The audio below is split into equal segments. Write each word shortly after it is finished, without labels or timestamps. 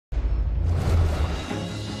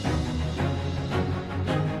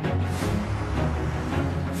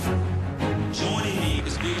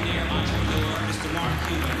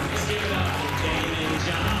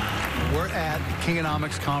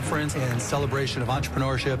Kingonomics Conference in celebration of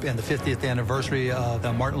entrepreneurship and the 50th anniversary of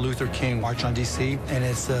the Martin Luther King March on D.C. And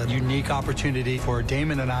it's a unique opportunity for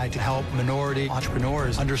Damon and I to help minority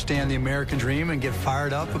entrepreneurs understand the American dream and get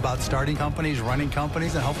fired up about starting companies, running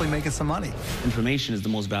companies, and hopefully making some money. Information is the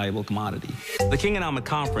most valuable commodity. The Kingonomics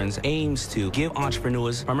Conference aims to give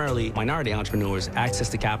entrepreneurs, primarily minority entrepreneurs, access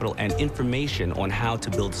to capital and information on how to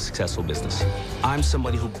build a successful business. I'm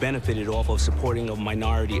somebody who benefited off of supporting of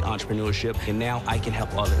minority entrepreneurship, and now I can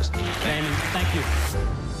help others. Damon, thank you.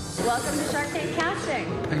 Welcome to Shark Tank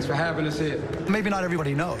Casting. Thanks for having us here. Maybe not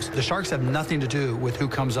everybody knows. The sharks have nothing to do with who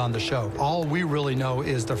comes on the show. All we really know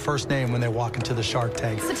is their first name when they walk into the Shark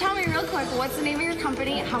Tank. So tell me real quick, what's the name of your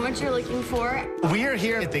company, how much you're looking for? We are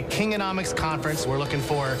here at the Kingonomics Conference. We're looking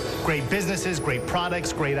for great businesses, great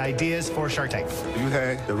products, great ideas for Shark Tank. You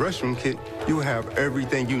had the Restroom Kit. You have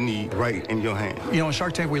everything you need right in your hand. You know, in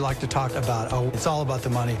Shark Tank, we like to talk about, it's all about the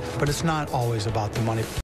money, but it's not always about the money.